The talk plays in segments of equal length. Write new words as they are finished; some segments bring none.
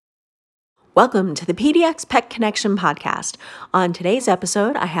Welcome to the PDX Pet Connection podcast. On today's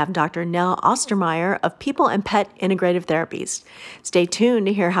episode, I have Dr. Nell Ostermeyer of People and Pet Integrative Therapies. Stay tuned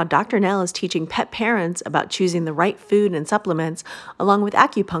to hear how Dr. Nell is teaching pet parents about choosing the right food and supplements, along with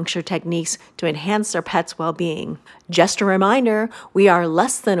acupuncture techniques to enhance their pet's well-being. Just a reminder, we are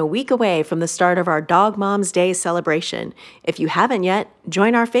less than a week away from the start of our Dog Moms Day celebration. If you haven't yet,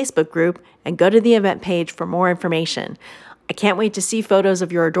 join our Facebook group and go to the event page for more information. I can't wait to see photos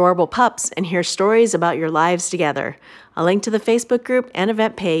of your adorable pups and hear stories about your lives together. A link to the Facebook group and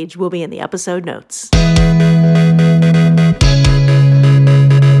event page will be in the episode notes.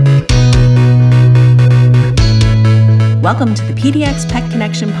 Welcome to the PDX Pet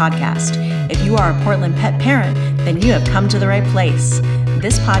Connection podcast. If you are a Portland pet parent, then you have come to the right place.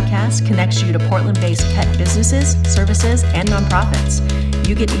 This podcast connects you to Portland-based pet businesses, services, and nonprofits.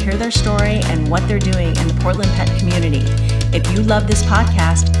 You get to hear their story and what they're doing in the Portland pet community. If you love this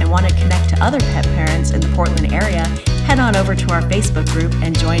podcast and want to connect to other pet parents in the Portland area, head on over to our Facebook group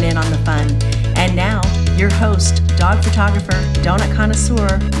and join in on the fun. And now, your host, dog photographer, donut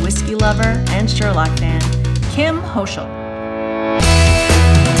connoisseur, whiskey lover, and Sherlock fan, Kim Hoschel.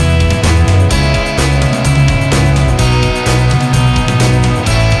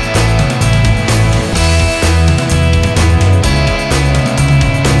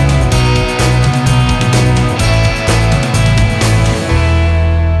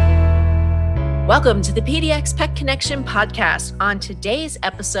 Welcome to the PDX Pet Connection podcast. On today's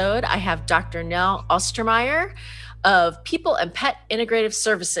episode, I have Dr. Nell Ostermeyer of People and Pet Integrative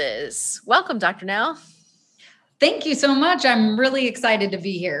Services. Welcome, Dr. Nell. Thank you so much. I'm really excited to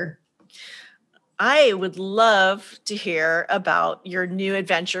be here. I would love to hear about your new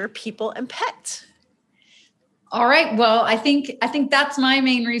adventure, People and Pet. All right. Well, I think that's my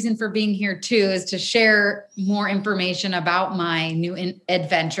main reason for being here too, is to share more information about my new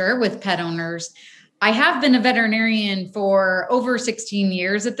adventure with pet owners. I have been a veterinarian for over 16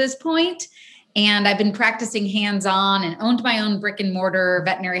 years at this point, and I've been practicing hands-on and owned my own brick and mortar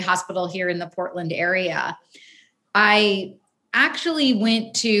veterinary hospital here in the Portland area. I actually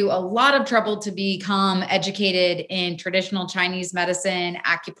went to a lot of trouble to become educated in traditional Chinese medicine,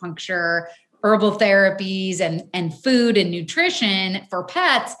 acupuncture, herbal therapies, and food and nutrition for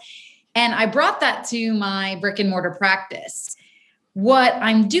pets. And I brought that to my brick and mortar practice. What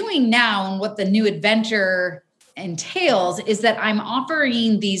I'm doing now and what the new adventure entails is that I'm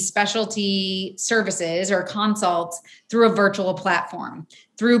offering these specialty services or consults through a virtual platform,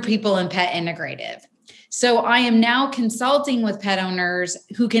 through People and Pet Integrative. So I am now consulting with pet owners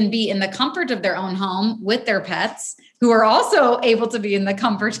who can be in the comfort of their own home with their pets, who are also able to be in the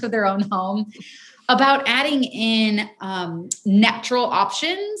comfort of their own home, about adding in natural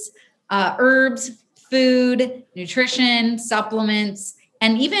options, herbs, food, nutrition, supplements,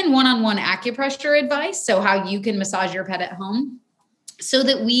 and even one-on-one acupressure advice. So how you can massage your pet at home so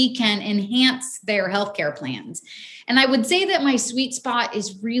that we can enhance their healthcare plans. And I would say that my sweet spot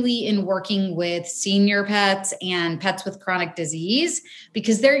is really in working with senior pets and pets with chronic disease,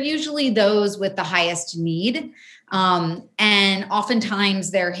 because they're usually those with the highest need. And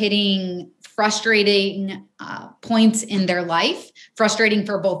oftentimes they're hitting frustrating points in their life, frustrating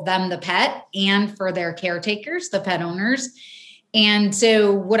for both them, the pet, and for their caretakers, the pet owners. And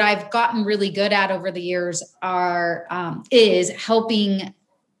so what I've gotten really good at over the years is helping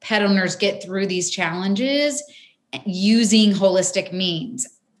pet owners get through these challenges using holistic means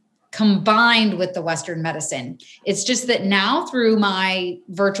combined with the Western medicine. It's just that now through my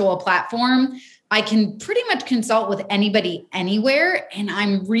virtual platform, I can pretty much consult with anybody anywhere, and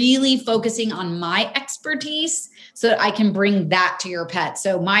I'm really focusing on my expertise so that I can bring that to your pet.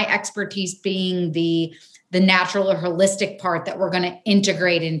 So my expertise being the natural or holistic part that we're going to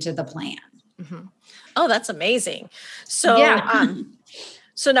integrate into the plan. Mm-hmm. Oh, that's amazing. So,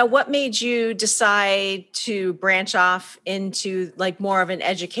 so now what made you decide to branch off into like more of an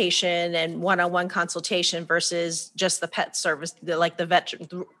education and one-on-one consultation versus just the pet service,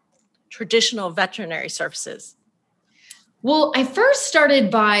 the traditional veterinary services? Well, I first started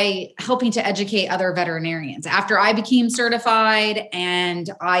by helping to educate other veterinarians. After I became certified and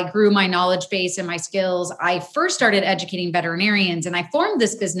I grew my knowledge base and my skills, I first started educating veterinarians, and I formed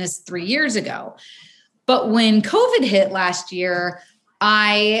this business 3 years ago. But when COVID hit last year,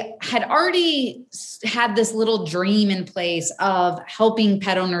 I had already had this little dream in place of helping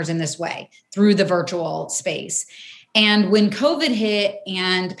pet owners in this way through the virtual space. And when COVID hit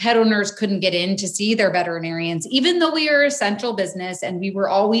and pet owners couldn't get in to see their veterinarians, even though we are an essential business and we were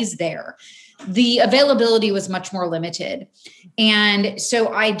always there, the availability was much more limited. And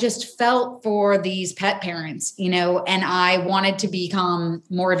so I just felt for these pet parents, and I wanted to become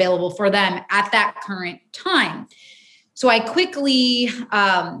more available for them at that current time. So I quickly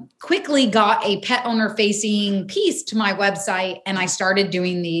got a pet owner facing piece to my website, and I started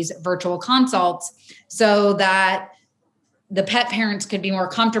doing these virtual consults so that the pet parents could be more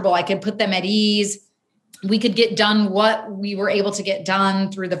comfortable. I could put them at ease. We could get done what we were able to get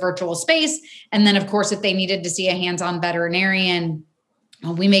done through the virtual space. And then, of course, if they needed to see a hands-on veterinarian,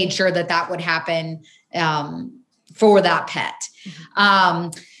 we made sure that would happen for that pet.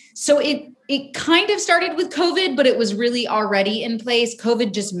 So it kind of started with COVID, but it was really already in place.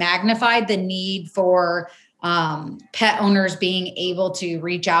 COVID just magnified the need for pet owners being able to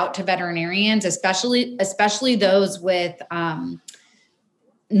reach out to veterinarians, especially those with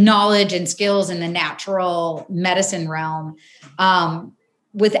knowledge and skills in the natural medicine realm,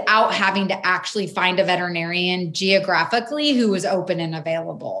 without having to actually find a veterinarian geographically who was open and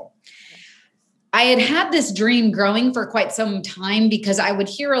available. I had this dream growing for quite some time because I would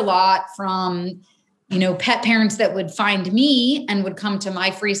hear a lot from, pet parents that would find me and would come to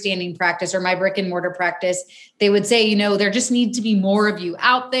my freestanding practice or my brick and mortar practice. They would say, there just needs to be more of you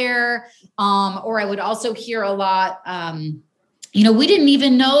out there. Or I would also hear a lot, we didn't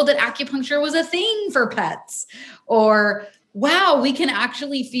even know that acupuncture was a thing for pets, or wow, we can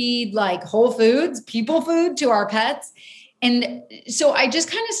actually feed like whole foods, people food to our pets. And so I just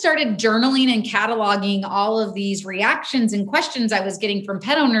kind of started journaling and cataloging all of these reactions and questions I was getting from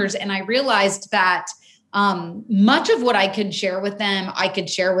pet owners. And I realized that much of what I could share with them, I could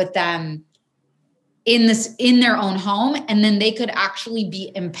share with them in their own home. And then they could actually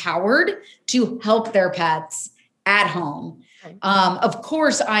be empowered to help their pets at home. Of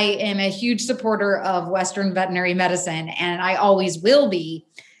course, I am a huge supporter of Western veterinary medicine, and I always will be.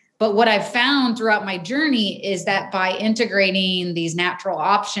 But what I've found throughout my journey is that by integrating these natural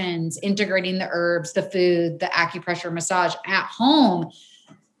options, integrating the herbs, the food, the acupressure, massage at home,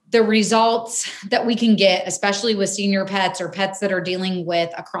 the results that we can get, especially with senior pets or pets that are dealing with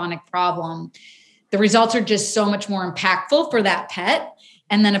a chronic problem, the results are just so much more impactful for that pet.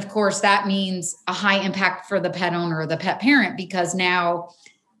 And then, of course, that means a high impact for the pet owner or the pet parent, because now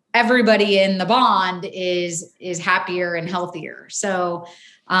everybody in the bond is happier and healthier. So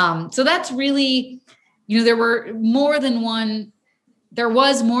that's really, there was more than one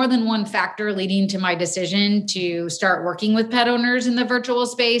factor leading to my decision to start working with pet owners in the virtual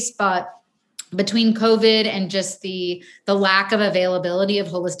space. But between COVID and just the lack of availability of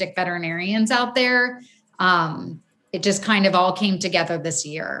holistic veterinarians out there, it just kind of all came together this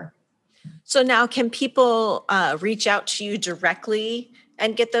year. So now can people reach out to you directly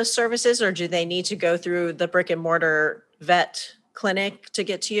and get those services, or do they need to go through the brick and mortar vet clinic to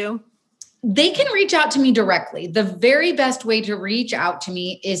get to you? They can reach out to me directly. The very best way to reach out to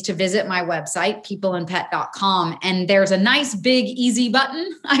me is to visit my website, peopleandpet.com. And there's a nice big easy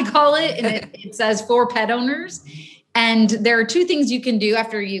button, I call it. And it says for pet owners. And there are two things you can do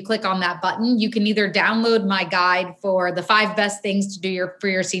after you click on that button. You can either download my guide for the 5 best things to do for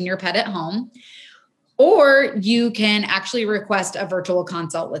your senior pet at home, or you can actually request a virtual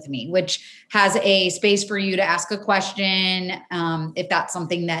consult with me, which has a space for you to ask a question, if that's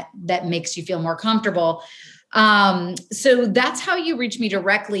something that makes you feel more comfortable. So that's how you reach me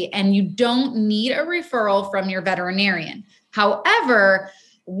directly, and you don't need a referral from your veterinarian. However,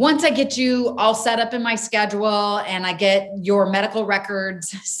 once I get you all set up in my schedule and I get your medical records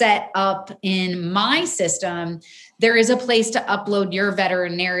set up in my system, there is a place to upload your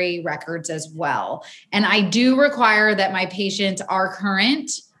veterinary records as well. And I do require that my patients are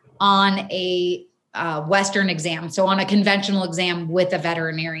current on a Western exam, so on a conventional exam with a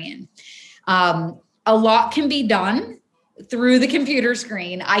veterinarian. A lot can be done through the computer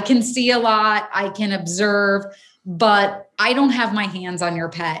screen. I can see a lot, I can observe, but I don't have my hands on your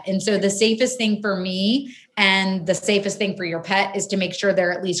pet. And so the safest thing for me and the safest thing for your pet is to make sure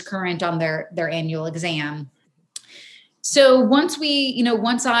they're at least current on their annual exam. So once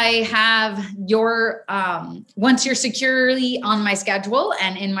I have once you're securely on my schedule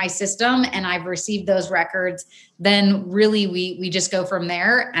and in my system and I've received those records, then really we just go from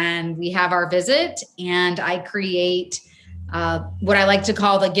there and we have our visit, and I create what I like to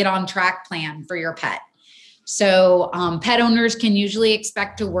call the get on track plan for your pet. So pet owners can usually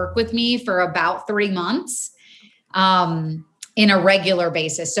expect to work with me for about 3 months in a regular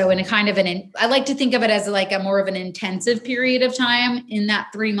basis. So in a kind of I like to think of it as like a more of an intensive period of time in that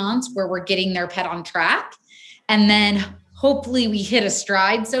 3 months where we're getting their pet on track. And then hopefully we hit a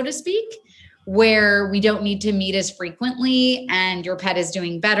stride, so to speak, where we don't need to meet as frequently and your pet is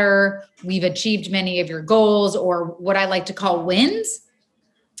doing better. We've achieved many of your goals, or what I like to call wins.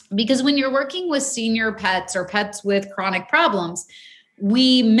 Because when you're working with senior pets or pets with chronic problems,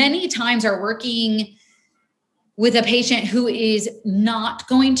 we many times are working with a patient who is not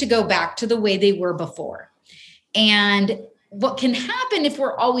going to go back to the way they were before. And what can happen if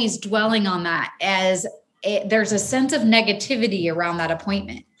we're always dwelling on that, there's a sense of negativity around that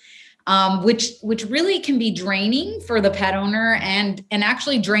appointment, which really can be draining for the pet owner and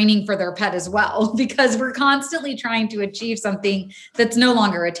actually draining for their pet as well, because we're constantly trying to achieve something that's no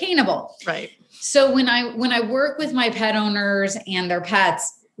longer attainable. Right. So when I work with my pet owners and their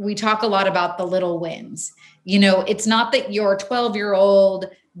pets, we talk a lot about the little wins. It's not that your 12-year-old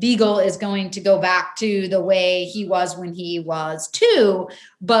beagle is going to go back to the way he was when he was 2,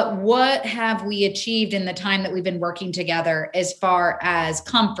 but what have we achieved in the time that we've been working together as far as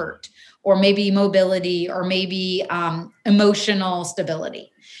comfort, or maybe mobility, or maybe emotional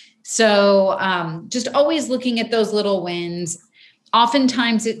stability. So just always looking at those little wins.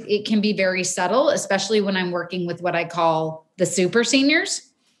 Oftentimes it can be very subtle, especially when I'm working with what I call the super seniors.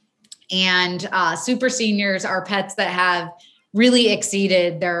 And super seniors are pets that have really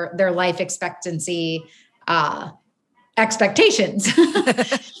exceeded their life expectancy expectations.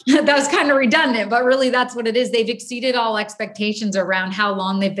 That was kind of redundant, but really that's what it is. They've exceeded all expectations around how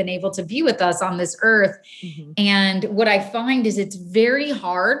long they've been able to be with us on this earth. Mm-hmm. And what I find is it's very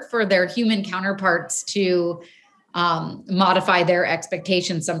hard for their human counterparts to modify their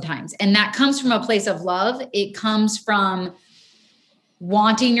expectations sometimes. And that comes from a place of love. It comes from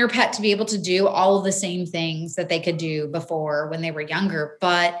wanting your pet to be able to do all of the same things that they could do before when they were younger.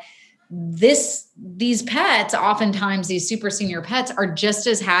 But these pets, oftentimes these super senior pets, are just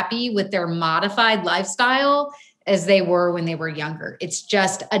as happy with their modified lifestyle as they were when they were younger. It's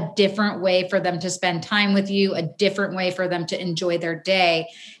just a different way for them to spend time with you, a different way for them to enjoy their day.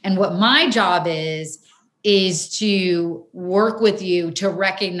 And what my job is to work with you to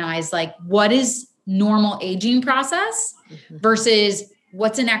recognize, like, what is normal aging process versus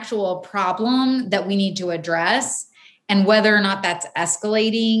what's an actual problem that we need to address, and whether or not that's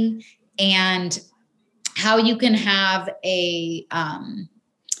escalating, and how you can have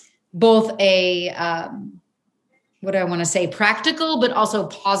both a what do I want to say, practical, but also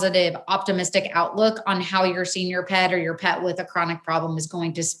positive, optimistic outlook on how your senior pet or your pet with a chronic problem is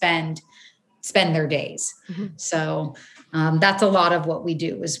going to spend their days. Mm-hmm. So that's a lot of what we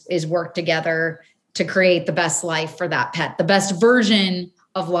do is work together to create the best life for that pet, the best version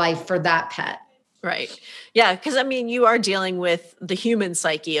of life for that pet. Right. Yeah. Because you are dealing with the human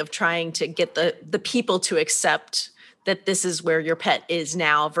psyche of trying to get the people to accept that this is where your pet is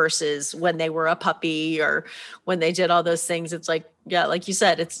now versus when they were a puppy or when they did all those things. It's like, yeah, like you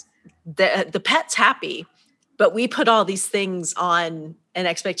said, it's the pet's happy, but we put all these things on and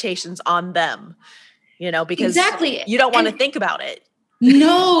expectations on them, because exactly. You don't want to think about it.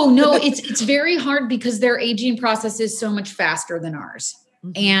 No, it's very hard because their aging process is so much faster than ours.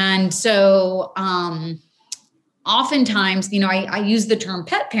 Mm-hmm. And so, oftentimes, I use the term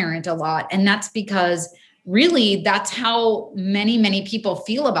pet parent a lot, and that's because really that's how many people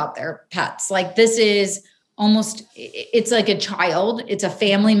feel about their pets. Like, this is it's like a child. It's a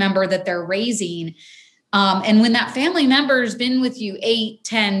family member that they're raising. And when that family member's been with you 8,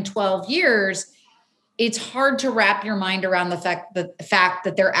 10, 12 years, it's hard to wrap your mind around the fact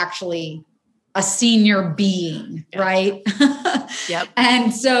that they're actually a senior being, yep. Right? Yep.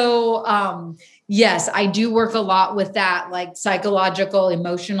 And so, yes, I do work a lot with that, like psychological,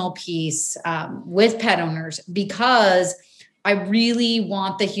 emotional piece with pet owners, because I really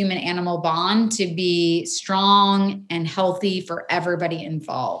want the human-animal bond to be strong and healthy for everybody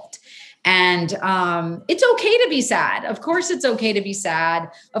involved. And it's okay to be sad. Of course, it's okay to be sad.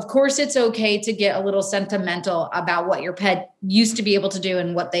 Of course, it's okay to get a little sentimental about what your pet used to be able to do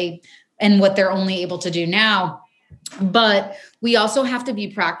and what they're only able to do now. But we also have to be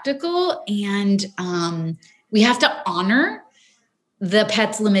practical, and we have to honor the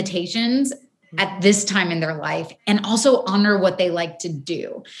pet's limitations at this time in their life, and also honor what they like to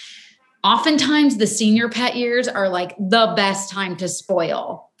do. Oftentimes, the senior pet years are like the best time to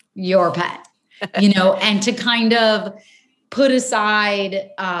spoil your pet, and to kind of put aside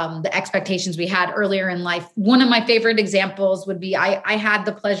the expectations we had earlier in life. One of my favorite examples would be, I had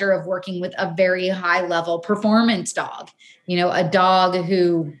the pleasure of working with a very high level performance dog, a dog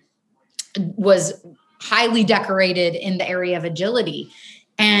who was highly decorated in the area of agility.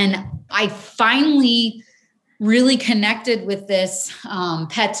 And I finally really connected with this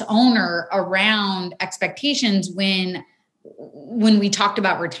pet's owner around expectations when when we talked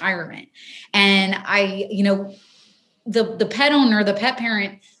about retirement. And the pet owner, the pet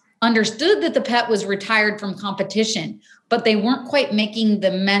parent understood that the pet was retired from competition, but they weren't quite making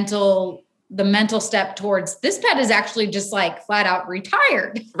the mental step towards this pet is actually just like flat out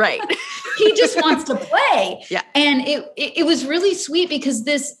retired. Right. He just wants to play. Yeah. And it was really sweet because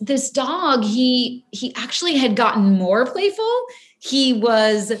this dog, he actually had gotten more playful. He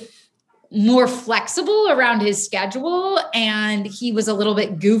was more flexible around his schedule, and he was a little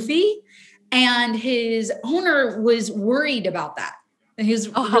bit goofy, and his owner was worried about that. And he was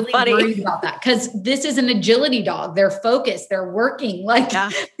really worried about that because this is an agility dog. They're focused, they're working.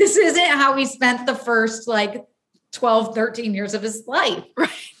 This isn't how he spent the first 12, 13 years of his life. Right.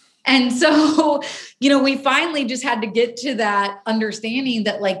 And so, we finally just had to get to that understanding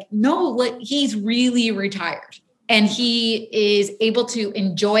that he's really retired. And he is able to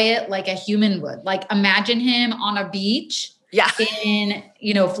enjoy it like a human would. Imagine him on a beach in,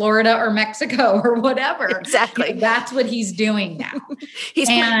 Florida or Mexico or whatever. Exactly. That's what he's doing now.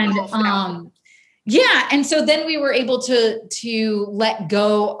 And so then we were able to let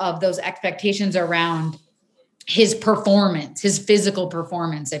go of those expectations around his performance, his physical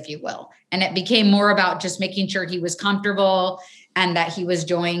performance, if you will. And it became more about just making sure he was comfortable and that he was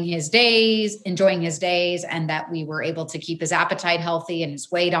enjoying his days, and that we were able to keep his appetite healthy and his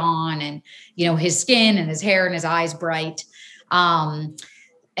weight on, and, his skin and his hair and his eyes bright. That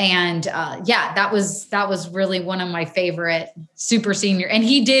was really one of my favorite super senior, and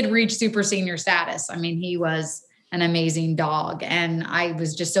he did reach super senior status. I mean, he was an amazing dog, and I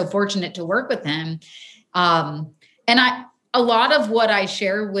was just so fortunate to work with him. A lot of what I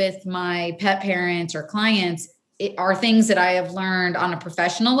share with my pet parents or clients are things that I have learned on a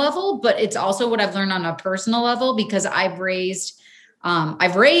professional level, but it's also what I've learned on a personal level because I've raised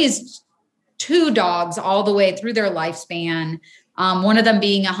 2 dogs all the way through their lifespan. One of them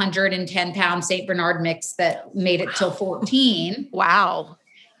being 110-pound St. Bernard mix that made it till 14. Wow.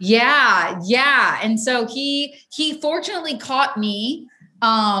 Yeah. And so he fortunately caught me.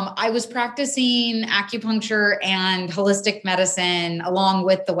 I was practicing acupuncture and holistic medicine along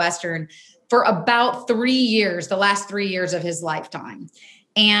with the Western for about 3 years, the last 3 years of his lifetime.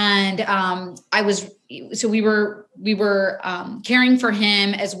 And we were caring for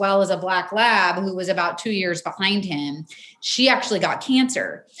him as well as a black lab who was about 2 years behind him. She actually got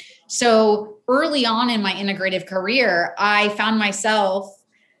cancer. So early on in my integrative career, I found myself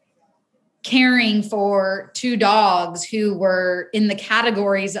caring for 2 dogs who were in the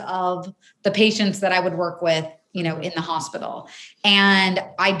categories of the patients that I would work with, in the hospital. And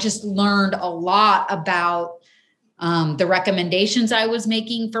I just learned a lot about the recommendations I was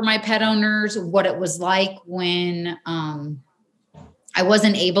making for my pet owners, what it was like when I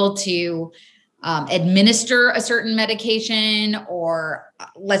wasn't able to administer a certain medication, or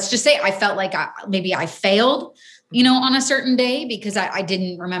let's just say I felt like maybe I failed, on a certain day because I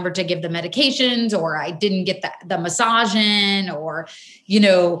didn't remember to give the medications, or I didn't get the massage in, or,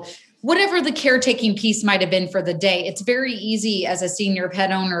 whatever the caretaking piece might've been for the day. It's very easy as a senior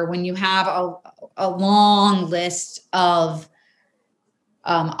pet owner when you have a long list of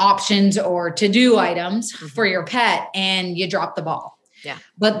options or to-do items for your pet and you drop the ball. Yeah.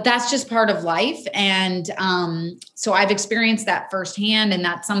 But that's just part of life. And so I've experienced that firsthand, and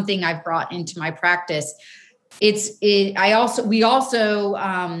that's something I've brought into my practice. We also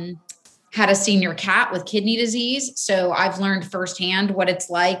had a senior cat with kidney disease. So I've learned firsthand what it's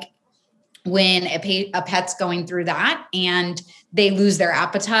like when a pet's going through that and they lose their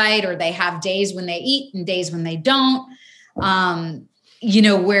appetite, or they have days when they eat and days when they don't,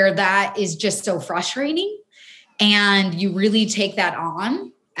 where that is just so frustrating. And you really take that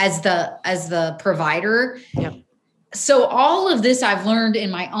on as the provider. Yep. So all of this I've learned in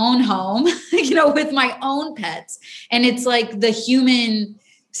my own home, with my own pets. And it's like the human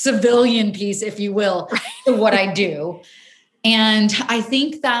civilian piece, if you will, to what I do. And I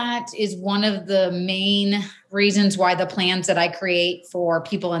think that is one of the main reasons why the plans that I create for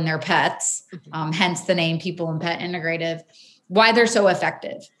people and their pets, hence the name People and Pet Integrative, why they're so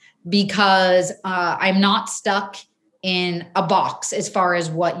effective. Because I'm not stuck in a box as far as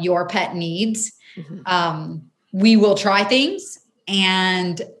what your pet needs. Mm-hmm. We will try things,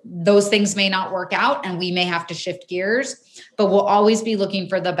 and those things may not work out, and we may have to shift gears, but we'll always be looking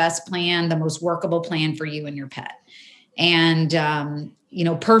for the best plan, the most workable plan for you and your pet. And,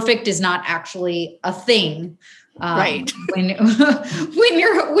 perfect is not actually a thing. Right.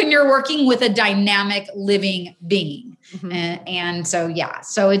 when you're working with a dynamic living being. Mm-hmm. And so,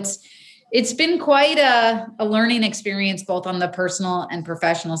 so it's been quite a learning experience, both on the personal and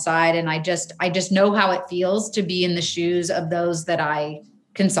professional side. And I just know how it feels to be in the shoes of those that I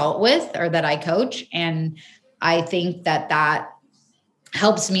consult with or that I coach. And I think that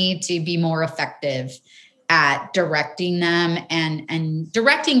helps me to be more effective at directing them, and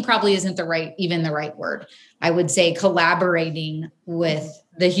directing probably isn't the right word. I would say collaborating with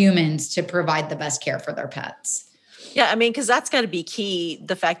the humans to provide the best care for their pets. Yeah, I mean, because that's got to be key.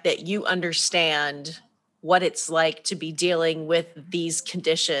 The fact that you understand what it's like to be dealing with these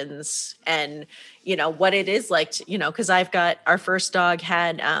conditions, and, what it is like to, because I've got, our first dog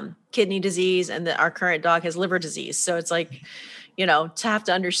had kidney disease, and our current dog has liver disease. So it's like, to have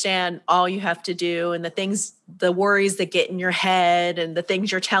to understand all you have to do, and the worries that get in your head, and the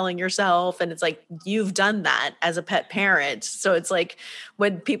things you're telling yourself. And it's like, you've done that as a pet parent. So it's like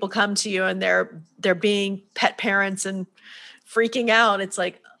when people come to you and they're being pet parents and freaking out, it's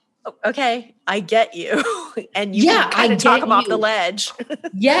like, okay, I get you. And you can kind of talk them off the ledge.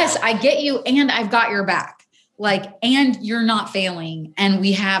 Yes, I get you. And I've got your back. And you're not failing. And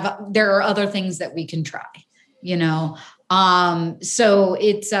there are other things that we can try, so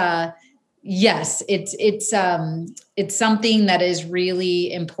it's, yes, it's something that is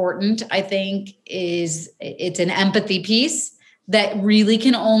really important. I think it's an empathy piece that really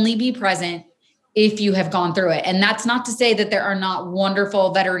can only be present if you have gone through it. And that's not to say that there are not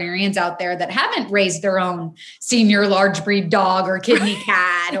wonderful veterinarians out there that haven't raised their own senior large breed dog or kidney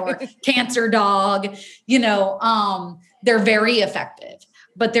cat or cancer dog. They're very effective,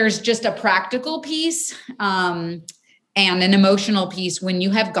 but there's just a practical piece, and an emotional piece when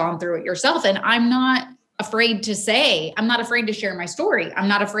you have gone through it yourself. And I'm not afraid to share my story. I'm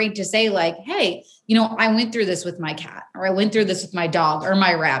not afraid to say hey, I went through this with my cat, or I went through this with my dog or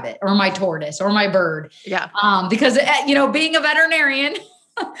my rabbit or my tortoise or my bird. Yeah. Because, being a veterinarian,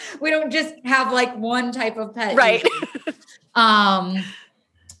 we don't just have one type of pet. Right.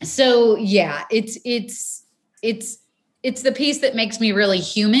 So yeah, it's the piece that makes me really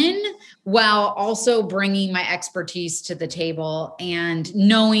human, while also bringing my expertise to the table and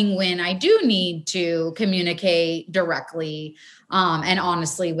knowing when I do need to communicate directly and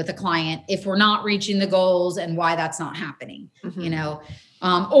honestly with a client if we're not reaching the goals and why that's not happening,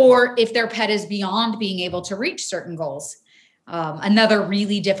 or if their pet is beyond being able to reach certain goals. Another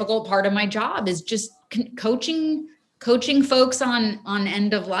really difficult part of my job is just coaching folks on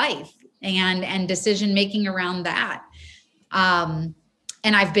end of life and decision making around that.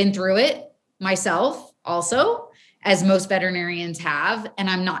 And I've been through it myself also, as most veterinarians have. And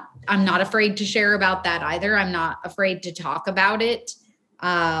I'm not afraid to share about that either. I'm not afraid to talk about it.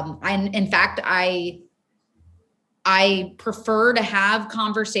 In fact, I prefer to have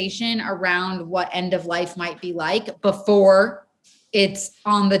conversation around what end of life might be like before it's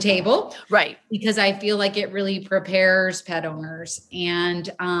on the table. Right. Because I feel like it really prepares pet owners.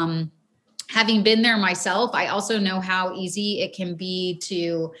 And, having been there myself, I also know how easy it can be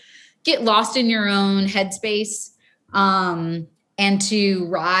to get lost in your own headspace, and to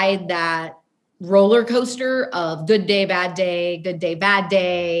ride that roller coaster of good day, bad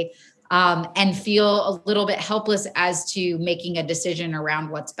day, and feel a little bit helpless as to making a decision around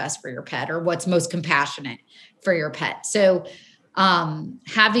what's best for your pet or what's most compassionate for your pet. So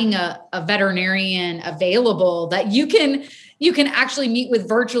having a veterinarian available that you can actually meet with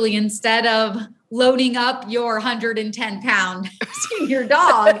virtually, instead of loading up your 110-pound senior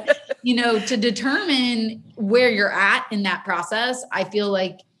dog, to determine where you're at in that process, I feel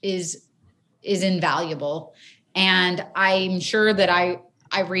like is invaluable. And I'm sure that I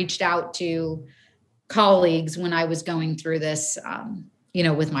reached out to colleagues when I was going through this,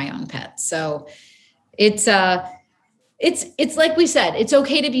 with my own pets. So it's like we said, it's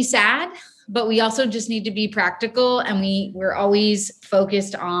okay to be sad, but we also just need to be practical, and we're always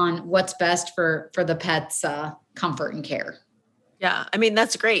focused on what's best for the pet's comfort and care. Yeah. I mean,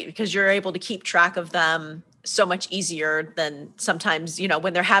 that's great because you're able to keep track of them so much easier than sometimes,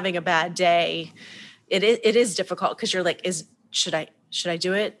 when they're having a bad day, it is difficult because you're like, should I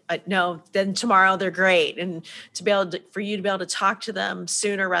do it? No, then tomorrow they're great. And for you to be able to talk to them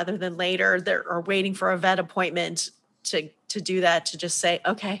sooner rather than later, or waiting for a vet appointment to do that, to just say,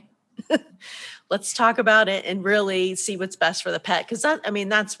 okay, let's talk about it and really see what's best for the pet. Because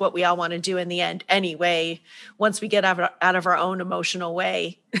that's what we all want to do in the end anyway, once we get out of our own emotional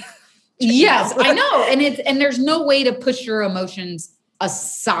way. Yes, I know. And there's no way to push your emotions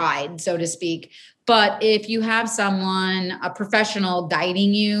aside, so to speak. But if you have someone, a professional,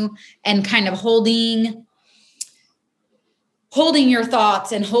 guiding you and kind of holding your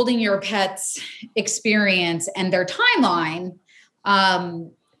thoughts and holding your pet's experience and their timeline,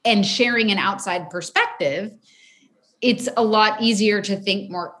 and sharing an outside perspective, it's a lot easier to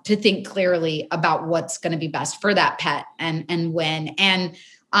think clearly about what's going to be best for that pet and when.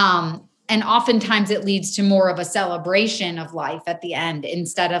 And oftentimes it leads to more of a celebration of life at the end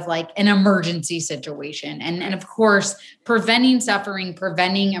instead of like an emergency situation. And of course, preventing suffering,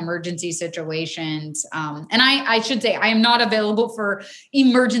 preventing emergency situations. And I should say, I am not available for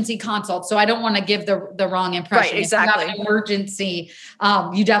emergency consults. So I don't want to give the wrong impression. Right, exactly. If you have an emergency,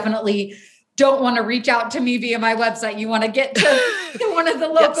 you definitely don't want to reach out to me via my website. You want to get to one of the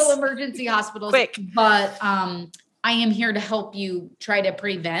local emergency hospitals. Quick. But I am here to help you try to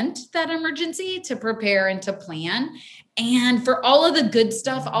prevent that emergency, to prepare and to plan. And for all of the good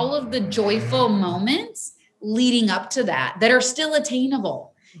stuff, all of the joyful moments leading up to that are still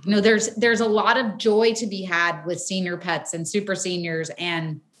attainable. You know, there's a lot of joy to be had with senior pets and super seniors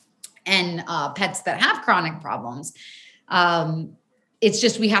and pets that have chronic problems. It's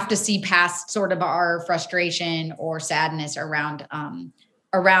just, we have to see past sort of our frustration or sadness around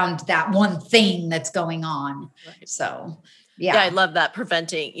that one thing that's going on. Right. So, yeah, I love that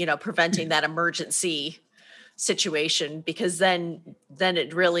preventing that emergency situation, because then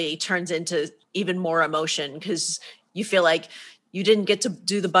it really turns into even more emotion, because you feel like you didn't get to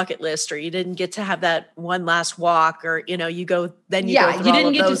do the bucket list, or you didn't get to have that one last walk, or, you go through you didn't all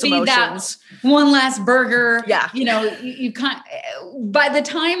of get those to feed emotions. That one last burger. Yeah. You can't, by the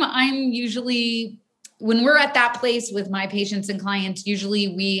time when we're at that place with my patients and clients,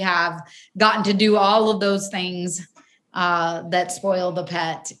 usually we have gotten to do all of those things that spoil the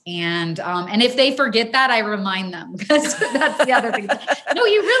pet. And if they forget that, I remind them, because that's the other thing. No,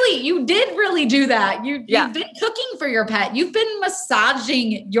 you did really do that. You've been cooking for your pet. You've been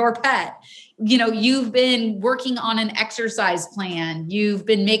massaging your pet. You've been working on an exercise plan. You've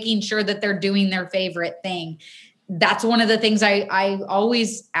been making sure that they're doing their favorite thing. That's one of the things I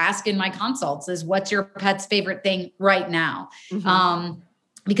always ask in my consults is, what's your pet's favorite thing right now? Mm-hmm.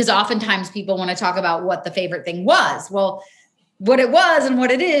 Because oftentimes people want to talk about what the favorite thing was. Well, what it was and what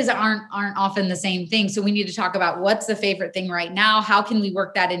it is aren't often the same thing. So we need to talk about what's the favorite thing right now. How can we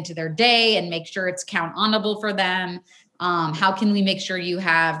work that into their day and make sure it's count-onable for them? How can we make sure you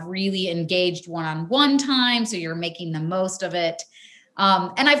have really engaged one-on-one time so you're making the most of it?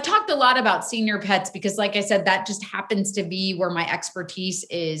 And I've talked a lot about senior pets because, like I said, that just happens to be where my expertise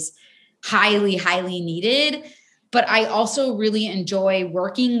is highly, highly needed. But I also really enjoy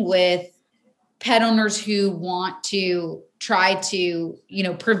working with pet owners who want to try to,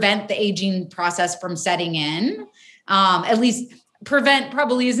 prevent the aging process from setting in. At least prevent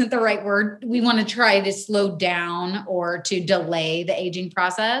probably isn't the right word. We want to try to slow down or to delay the aging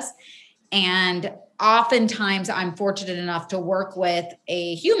process. And oftentimes I'm fortunate enough to work with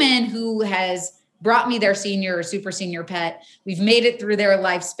a human who has brought me their senior or super senior pet. We've made it through their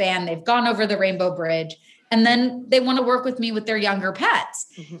lifespan. They've gone over the rainbow bridge. And then they want to work with me with their younger pets.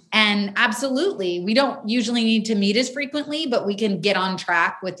 Mm-hmm. And absolutely, we don't usually need to meet as frequently, but we can get on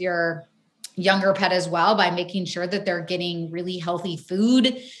track with your younger pet as well by making sure that they're getting really healthy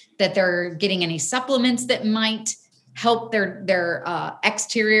food, that they're getting any supplements that might help their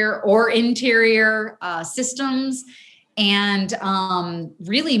exterior or interior systems. And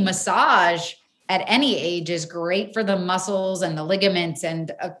really, massage at any age is great for the muscles and the ligaments.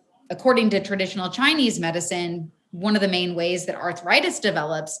 And according to traditional Chinese medicine, one of the main ways that arthritis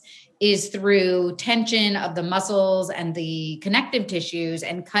develops is through tension of the muscles and the connective tissues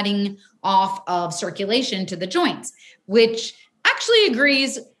and cutting off of circulation to the joints, which actually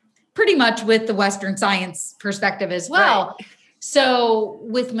agrees pretty much with the Western science perspective as well. Right. So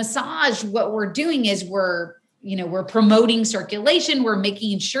with massage, what we're doing is we're promoting circulation. We're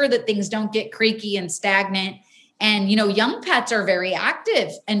making sure that things don't get creaky and stagnant. And, young pets are very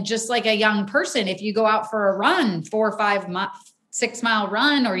active. And just like a young person, if you go out for a run, 4 or 5 6 mile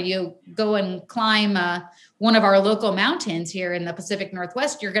run, or you go and climb one of our local mountains here in the Pacific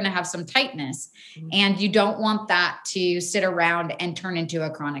Northwest, you're going to have some tightness. Mm-hmm. And you don't want that to sit around and turn into a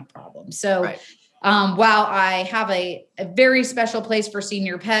chronic problem. So right. While I have a very special place for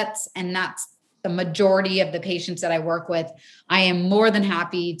senior pets, and that's the majority of the patients that I work with, I am more than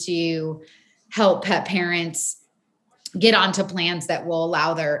happy to help pet parents get onto plans that will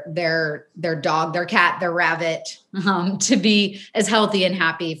allow their dog, their cat, their rabbit to be as healthy and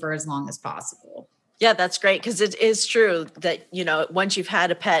happy for as long as possible. Yeah, that's great, because it is true that, once you've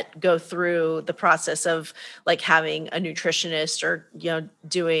had a pet go through the process of like having a nutritionist or,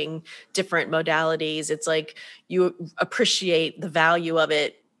 doing different modalities, it's like you appreciate the value of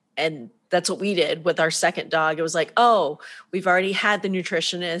it. And that's what we did with our second dog. It was like, oh, we've already had the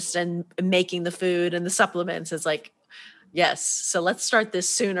nutritionist and making the food and the supplements. It's like, Yes. So let's start this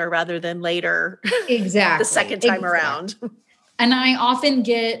sooner rather than later. Exactly. The second time around. And I often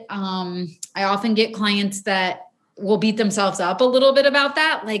get clients that will beat themselves up a little bit about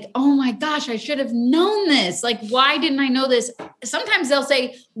that. Like, oh my gosh, I should have known this. Like, why didn't I know this? Sometimes they'll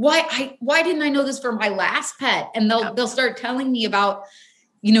say, why didn't I know this for my last pet? And they'll start telling me about,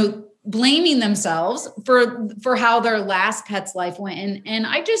 blaming themselves for how their last pet's life went. And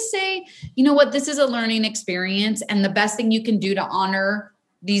I just say, you know what, this is a learning experience. And the best thing you can do to honor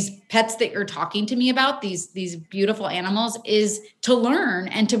these pets that you're talking to me about, these beautiful animals, is to learn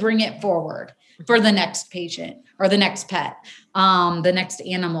and to bring it forward for the next patient or the next pet, the next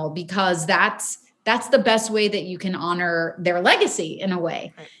animal, because that's the best way that you can honor their legacy in a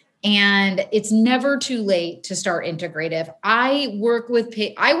way. Right. And it's never too late to start integrative. I work with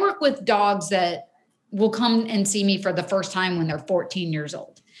dogs that will come and see me for the first time when they're 14 years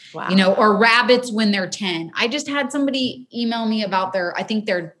old. Wow. Or rabbits when they're 10. I just had somebody email me about their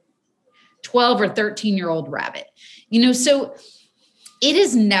 12 or 13-year-old rabbit. So it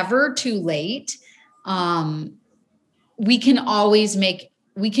is never too late. We can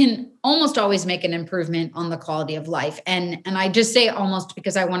almost always make an improvement on the quality of life. And I just say almost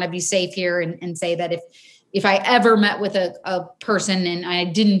because I want to be safe here and say that if I ever met with a person and I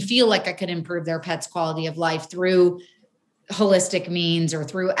didn't feel like I could improve their pet's quality of life through holistic means or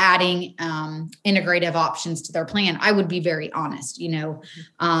through adding integrative options to their plan, I would be very honest,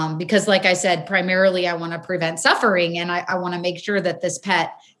 because like I said, primarily I want to prevent suffering, and I want to make sure that this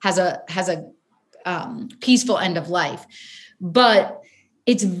pet has a peaceful end of life. But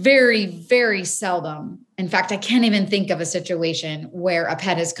it's very, very seldom. In fact, I can't even think of a situation where a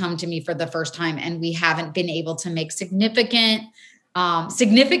pet has come to me for the first time and we haven't been able to make significant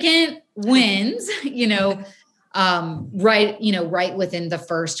wins, right within the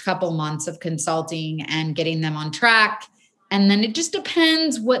first couple months of consulting and getting them on track. And then it just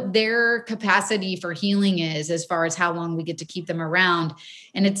depends what their capacity for healing is as far as how long we get to keep them around.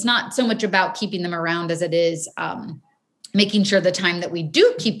 And it's not so much about keeping them around as it is making sure the time that we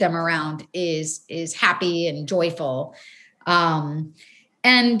do keep them around is happy and joyful. And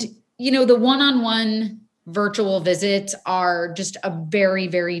the one-on-one virtual visits are just a very,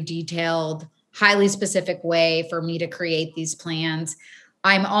 very detailed, highly specific way for me to create these plans.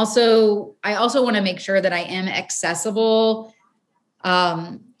 I also want to make sure that I am accessible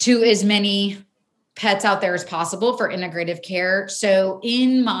to as many pets out there as possible for integrative care. So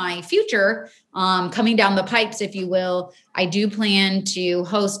in my future, coming down the pipes, if you will, I do plan to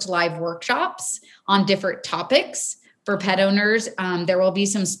host live workshops on different topics for pet owners. There will be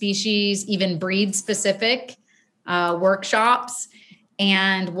some species, even breed specific workshops.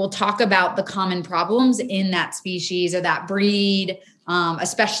 And we'll talk about the common problems in that species or that breed,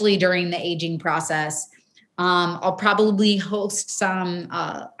 especially during the aging process. I'll probably host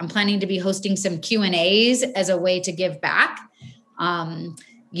I'm planning to be hosting some Q&As as a way to give back,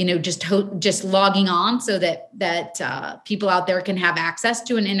 just logging on so that people out there can have access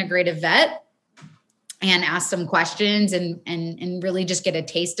to an integrative vet and ask some questions and really just get a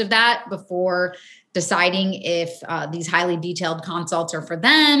taste of that before deciding if these highly detailed consults are for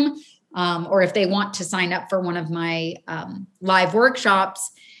them, or if they want to sign up for one of my live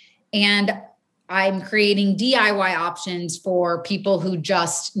workshops. And I'm creating DIY options for people who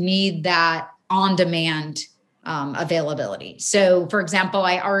just need that on-demand availability. So, for example,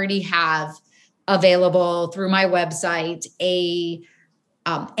 I already have available through my website an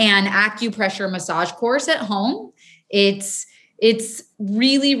acupressure massage course at home. It's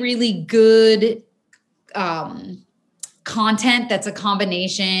really, really good content that's a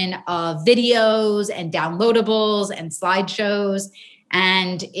combination of videos and downloadables and slideshows.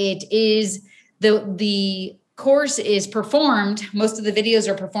 And it is the course is performed. Most of the videos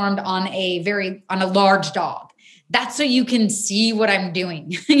are performed on a large dog. That's so you can see what I'm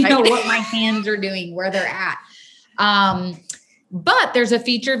doing, what my hands are doing, where they're at. But there's a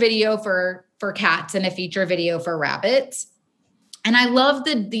feature video for cats and a feature video for rabbits. And I love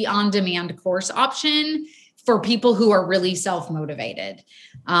the on-demand course option for people who are really self-motivated.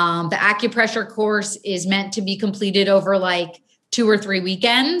 The acupressure course is meant to be completed over like 2 or 3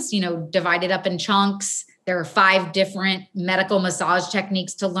 weekends, divided up in chunks. There are 5 different medical massage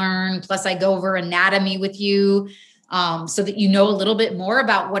techniques to learn. Plus I go over anatomy with you, so that you know a little bit more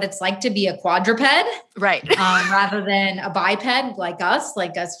about what it's like to be a quadruped, right? Rather than a biped like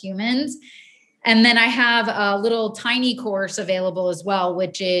us humans. And then I have a little tiny course available as well,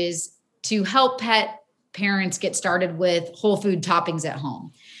 which is to help pet parents get started with whole food toppings at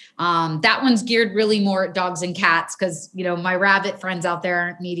home. That one's geared really more at dogs and cats because, my rabbit friends out there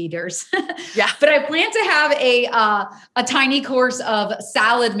aren't meat eaters. Yeah. But I plan to have a tiny course of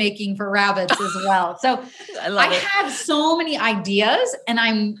salad making for rabbits as well. So I have so many ideas, and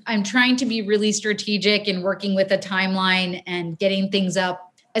I'm trying to be really strategic in working with a timeline and getting things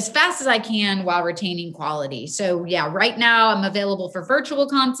up as fast as I can while retaining quality. So yeah, right now I'm available for virtual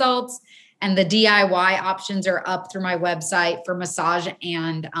consults, and the DIY options are up through my website for massage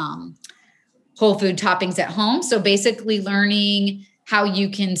and whole food toppings at home. So basically learning how you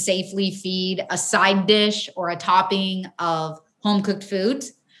can safely feed a side dish or a topping of home cooked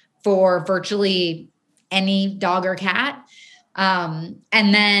foods for virtually any dog or cat. And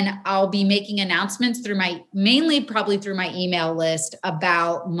then I'll be making announcements probably through my email list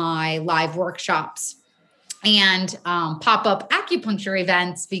about my live workshops and pop-up acupuncture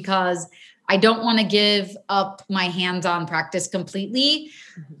events, because I don't want to give up my hands-on practice completely.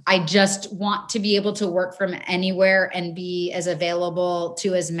 I just want to be able to work from anywhere and be as available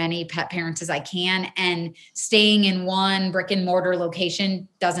to as many pet parents as I can. And staying in one brick and mortar location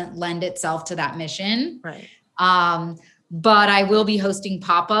doesn't lend itself to that mission. Right. But I will be hosting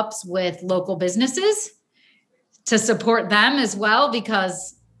pop-ups with local businesses to support them as well,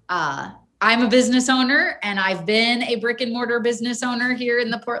 because I'm a business owner, and I've been a brick and mortar business owner here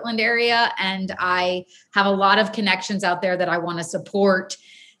in the Portland area. And I have a lot of connections out there that I want to support,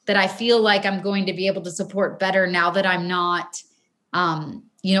 that I feel like I'm going to be able to support better now that I'm not,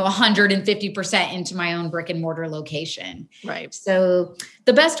 150% into my own brick and mortar location. Right. So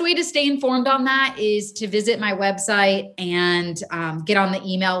the best way to stay informed on that is to visit my website and get on the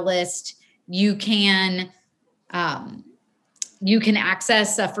email list. You can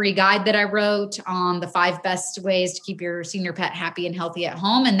access a free guide that I wrote on the 5 best ways to keep your senior pet happy and healthy at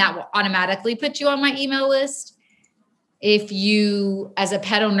home. And that will automatically put you on my email list. If you, as a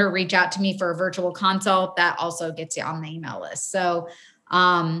pet owner, reach out to me for a virtual consult, that also gets you on the email list. So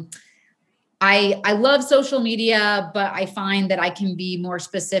I love social media, but I find that I can be more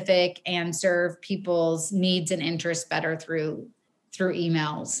specific and serve people's needs and interests better through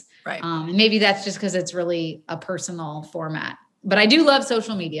emails. Right. And maybe that's just because it's really a personal format. But I do love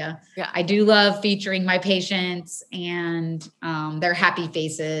social media. Yeah. I do love featuring my patients and their happy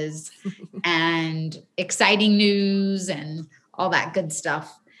faces and exciting news and all that good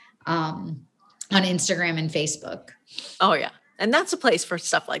stuff on Instagram and Facebook. Oh, yeah. And that's a place for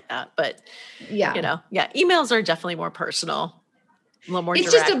stuff like that. But, emails are definitely more personal, a little more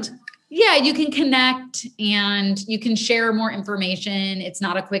direct. You can connect and you can share more information. It's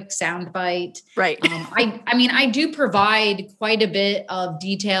not a quick sound bite. Right. I do provide quite a bit of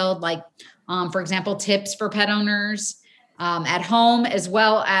detailed, for example, tips for pet owners at home, as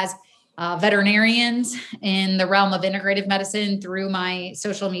well as veterinarians in the realm of integrative medicine through my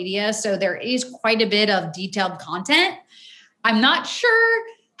social media. So there is quite a bit of detailed content. I'm not sure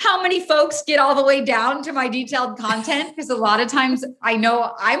how many folks get all the way down to my detailed content, because a lot of times I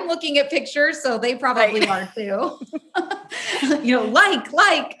know I'm looking at pictures, so they probably are too.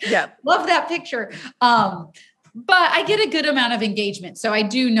 Love that picture. But I get a good amount of engagement. So I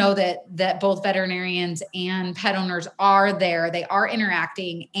do know that both veterinarians and pet owners are there. They are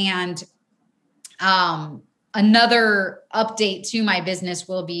interacting. And another update to my business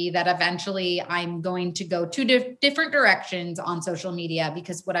will be that eventually I'm going to go 2 different directions on social media,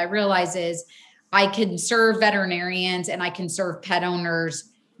 because what I realize is I can serve veterinarians and I can serve pet owners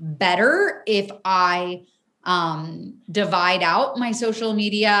better if I divide out my social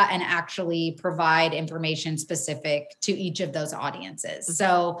media and actually provide information specific to each of those audiences. Mm-hmm.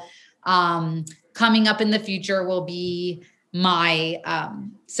 So coming up in the future will be my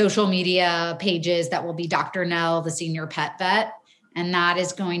social media pages that will be Dr. Nell, the senior pet vet. And that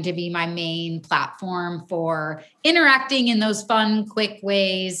is going to be my main platform for interacting in those fun, quick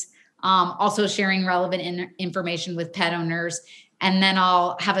ways. Also sharing relevant information with pet owners. And then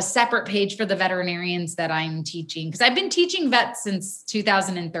I'll have a separate page for the veterinarians that I'm teaching, because I've been teaching vets since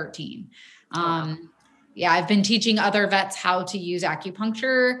 2013. I've been teaching other vets how to use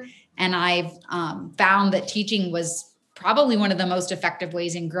acupuncture. And I've found that teaching was probably one of the most effective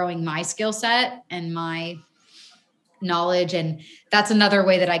ways in growing my skill set and my knowledge. And that's another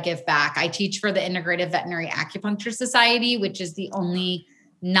way that I give back. I teach for the Integrative Veterinary Acupuncture Society, which is the only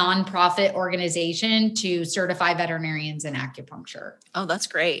nonprofit organization to certify veterinarians in acupuncture. Oh, that's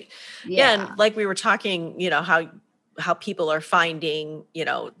great. Yeah. And like we were talking, how people are finding,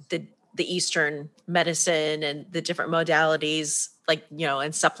 the Eastern medicine and the different modalities,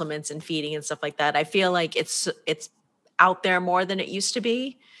 and supplements and feeding and stuff like that. I feel like it's out there more than it used to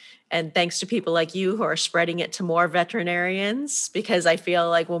be. And thanks to people like you who are spreading it to more veterinarians, because I feel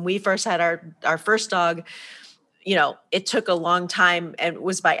like when we first had our first dog, it took a long time, and it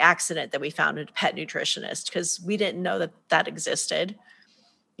was by accident that we found a pet nutritionist, because we didn't know that existed,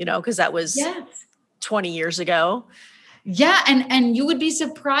 because that was 20 years ago. Yeah. And you would be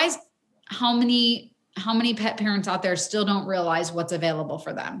surprised how many pet parents out there still don't realize what's available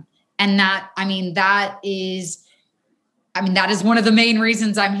for them. And that is one of the main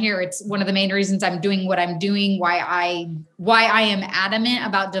reasons I'm here. It's one of the main reasons I'm doing what I'm doing, why I am adamant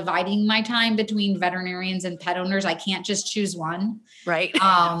about dividing my time between veterinarians and pet owners. I can't just choose one. Right.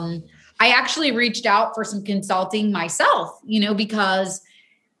 I actually reached out for some consulting myself, because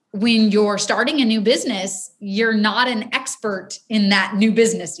when you're starting a new business, you're not an expert in that new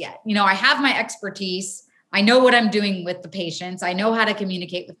business yet. I have my expertise. I know what I'm doing with the patients. I know how to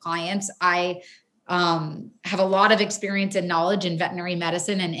communicate with clients. I have a lot of experience and knowledge in veterinary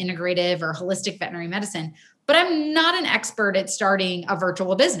medicine and integrative or holistic veterinary medicine, but I'm not an expert at starting a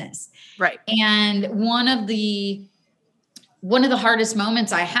virtual business. Right. And one of the hardest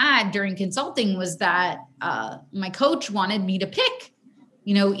moments I had during consulting was that my coach wanted me to pick,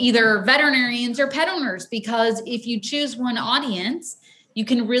 either veterinarians or pet owners, because if you choose one audience, you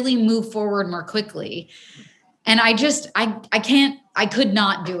can really move forward more quickly. And I could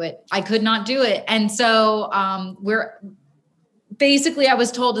not do it. I could not do it. And so I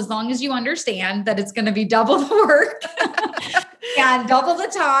was told, as long as you understand that it's going to be double the work and double the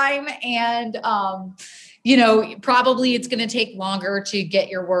time. And, probably it's going to take longer to get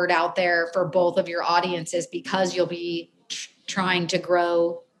your word out there for both of your audiences, because you'll be trying to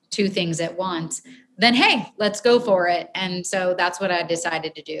grow two things at once. Then, hey, let's go for it. And so that's what I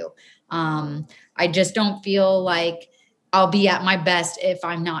decided to do. I just don't feel like I'll be at my best if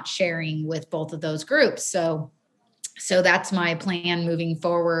I'm not sharing with both of those groups. So that's my plan moving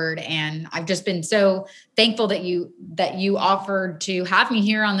forward. And I've just been so thankful that you offered to have me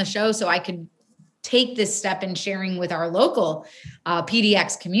here on the show so I could take this step in sharing with our local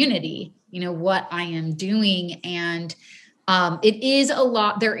PDX community, what I am doing. And there is a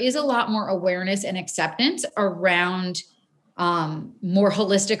lot more awareness and acceptance around more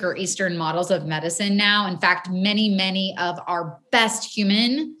holistic or Eastern models of medicine now. In fact, many of our best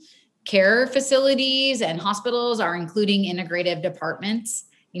human care facilities and hospitals are including integrative departments,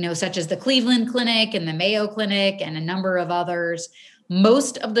 such as the Cleveland Clinic and the Mayo Clinic and a number of others.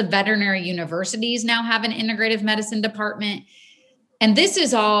 Most of the veterinary universities now have an integrative medicine department. And this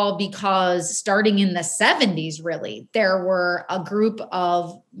is all because starting in the 70s, really, there were a group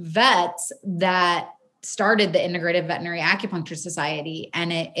of vets that started the Integrative Veterinary Acupuncture Society,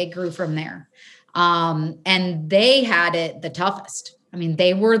 and it grew from there. And they had it the toughest.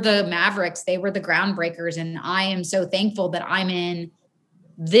 They were the mavericks, they were the groundbreakers. And I am so thankful that I'm in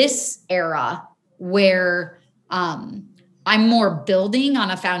this era where I'm more building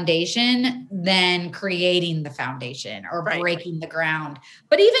on a foundation than creating the foundation or breaking the ground.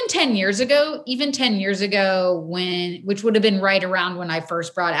 But even 10 years ago, which would have been right around when I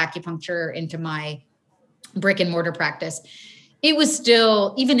first brought acupuncture into my brick and mortar practice, it was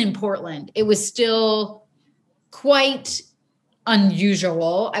still, even in Portland, it was still quite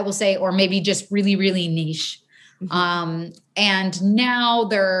unusual, I will say, or maybe just really, really niche. Mm-hmm. And now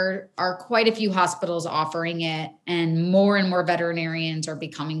there are quite a few hospitals offering it, and more veterinarians are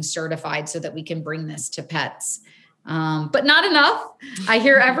becoming certified so that we can bring this to pets. But not enough. I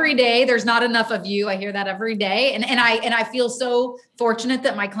hear every day, there's not enough of you. I hear that every day. And I feel so fortunate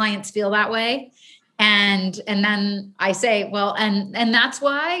that my clients feel that way. And then I say, well, and that's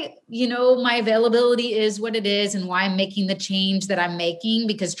why, my availability is what it is, and why I'm making the change that I'm making,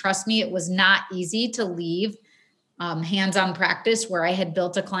 because trust me, it was not easy to leave hands-on practice where I had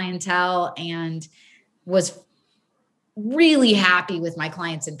built a clientele and was really happy with my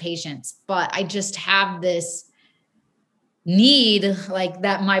clients and patients. But I just have this need, like,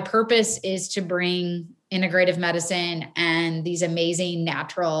 that my purpose is to bring integrative medicine and these amazing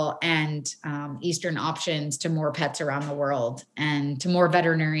natural and Eastern options to more pets around the world, and to more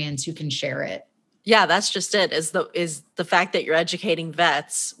veterinarians who can share it. Yeah, that's just it, is the fact that you're educating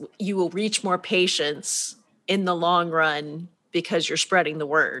vets. You will reach more patients in the long run because you're spreading the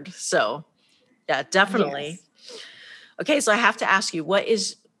word. So yeah, definitely. Yes. Okay. So I have to ask you, what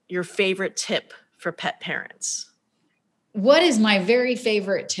is your favorite tip for pet parents? What is my very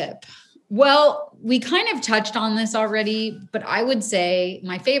favorite tip? Well, we kind of touched on this already, but I would say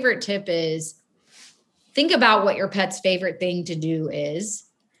my favorite tip is think about what your pet's favorite thing to do is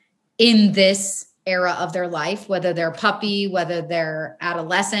in this era of their life, whether they're puppy, whether they're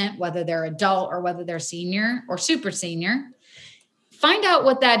adolescent, whether they're adult, or whether they're senior or super senior. find out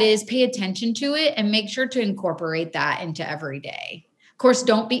what that is, pay attention to it, and make sure to incorporate that into every day. Of course,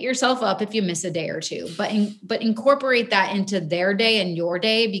 don't beat yourself up if you miss a day or two, but incorporate that into their day and your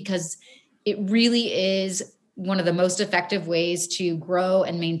day, because it really is one of the most effective ways to grow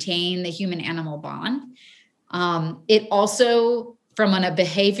and maintain the human-animal bond. It also, from a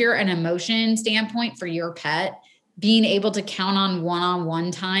behavior and emotion standpoint for your pet, being able to count on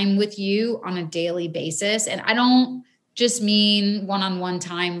one-on-one time with you on a daily basis. And I don't just mean one-on-one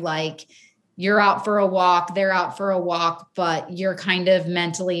time like you're out for a walk, they're out for a walk, but you're kind of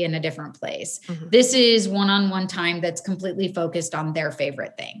mentally in a different place. Mm-hmm. This is one-on-one time that's completely focused on their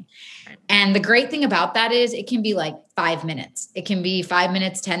favorite thing. Right. And the great thing about that is it can be like 5 minutes. It can be 5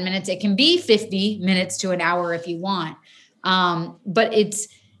 minutes, 10 minutes. It can be 50 minutes to an hour if you want. But it's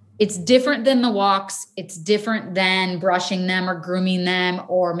different than the walks. It's different than brushing them or grooming them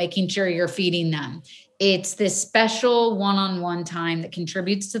or making sure you're feeding them. It's this special one-on-one time that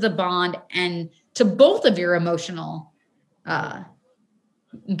contributes to the bond and to both of your emotional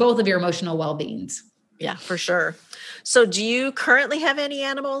well-beings. Yeah, for sure. So do you currently have any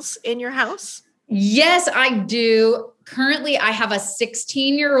animals in your house? Yes, I do. Currently, I have a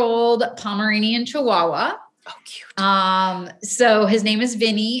 16-year-old Pomeranian Chihuahua. Oh, cute. So his name is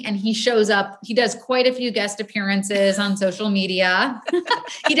Vinny, and he shows up. He does quite a few guest appearances on social media.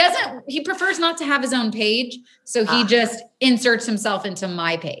 He prefers not to have his own page. So he just inserts himself into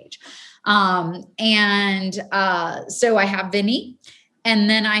my page. So I have Vinny, and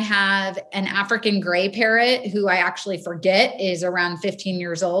then I have an African gray parrot who I actually forget is around 15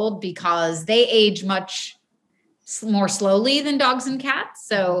 years old because they age much more slowly than dogs and cats.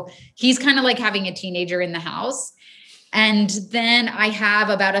 So he's kind of like having a teenager in the house. And then I have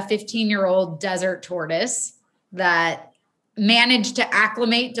about a 15-year-old desert tortoise that managed to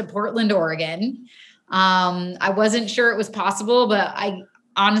acclimate to Portland, Oregon. I wasn't sure it was possible, but I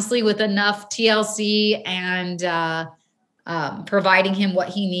honestly, with enough TLC and providing him what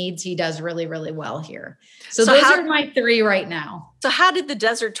he needs, he does really, really well here. So those are my 3 right now. So how did the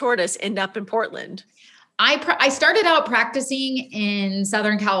desert tortoise end up in Portland? I started out practicing in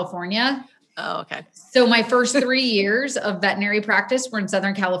Southern California. Oh, okay. So my first 3 years of veterinary practice were in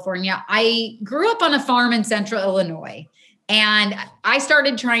Southern California. I grew up on a farm in Central Illinois, and I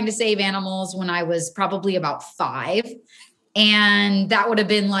started trying to save animals when I was probably about 5. And that would have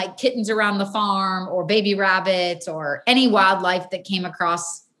been like kittens around the farm or baby rabbits or any wildlife that came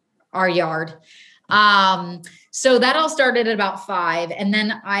across our yard. So that all started at about 5. And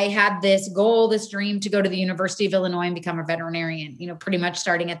then I had this goal, this dream to go to the University of Illinois and become a veterinarian, pretty much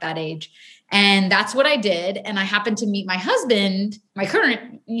starting at that age. And that's what I did. And I happened to meet my husband, my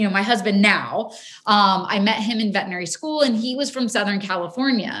husband now. I met him in veterinary school, and he was from Southern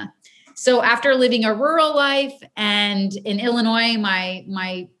California. So after living a rural life and in Illinois,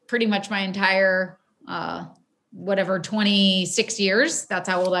 my pretty much my entire, 26 years. That's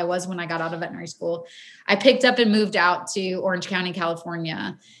how old I was when I got out of veterinary school. I picked up and moved out to Orange County,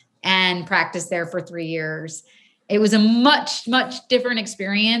 California, and practiced there for 3 years. It was a much, much different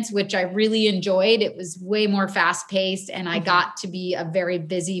experience, which I really enjoyed. It was way more fast paced, and I got to be a very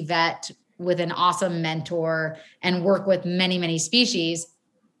busy vet with an awesome mentor and work with many, many species,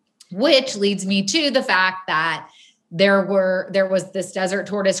 which leads me to the fact that there was this desert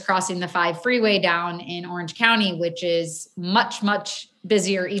tortoise crossing the 5 freeway down in Orange County, which is much, much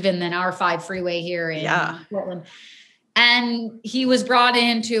busier even than our 5 freeway here in Portland. And he was brought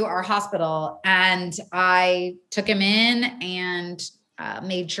into our hospital, and I took him in and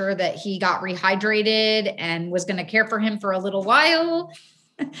made sure that he got rehydrated and was going to care for him for a little while.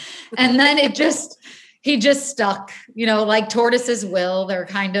 And then he just stuck, like tortoises will.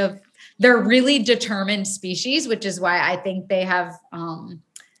 They're really determined species, which is why I think they have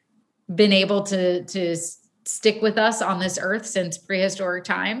been able to stick with us on this earth since prehistoric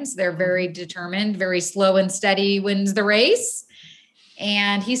times. They're very determined, very slow and steady wins the race.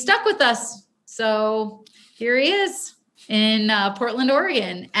 And he stuck with us. So here he is in Portland,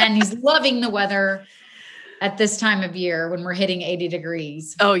 Oregon, and he's loving the weather at this time of year when we're hitting 80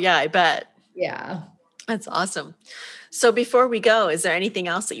 degrees. Oh, yeah, I bet. Yeah. That's awesome. So before we go, is there anything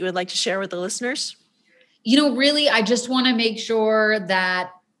else that you would like to share with the listeners? Really, I just want to make sure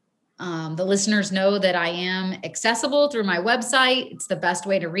that the listeners know that I am accessible through my website. It's the best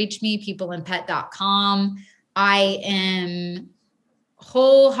way to reach me, peopleandpet.com. I am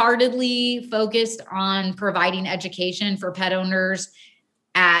wholeheartedly focused on providing education for pet owners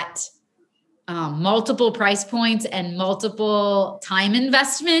at multiple price points and multiple time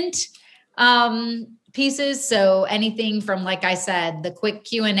investment pieces. So anything from, like I said, the quick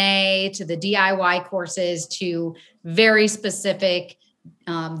Q&A to the DIY courses to very specific,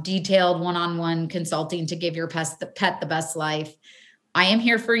 detailed one-on-one consulting to give your pet the best life. I am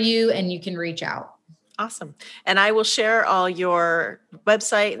here for you, and you can reach out. Awesome. And I will share all your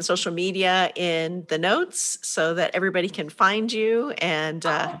website and social media in the notes so that everybody can find you and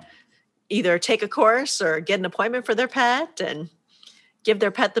either take a course or get an appointment for their pet and give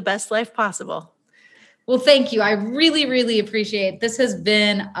their pet the best life possible. Well, thank you. I really, really appreciate it. This has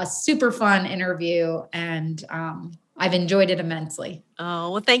been a super fun interview, and I've enjoyed it immensely.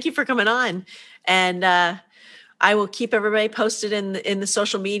 Oh, well, thank you for coming on. And I will keep everybody posted in the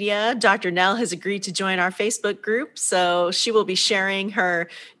social media. Dr. Nell has agreed to join our Facebook group, so she will be sharing her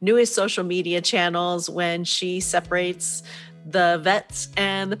newest social media channels when she separates the vets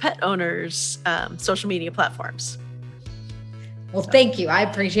and the pet owners' social media platforms. Well, thank you. I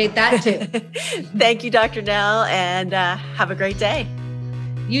appreciate that too. Thank you, Dr. Nell, and have a great day.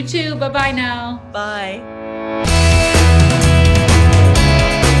 You too. Bye-bye now. Bye.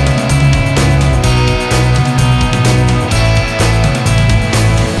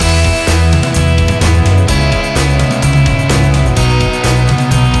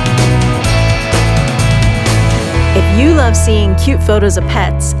 If you love seeing cute photos of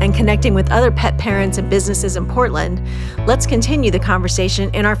pets and connecting with other pet parents and businesses in Portland, let's continue the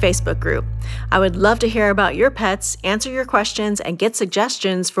conversation in our Facebook group. I would love to hear about your pets, answer your questions, and get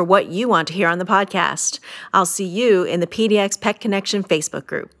suggestions for what you want to hear on the podcast. I'll see you in the PDX Pet Connection Facebook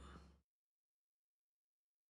group.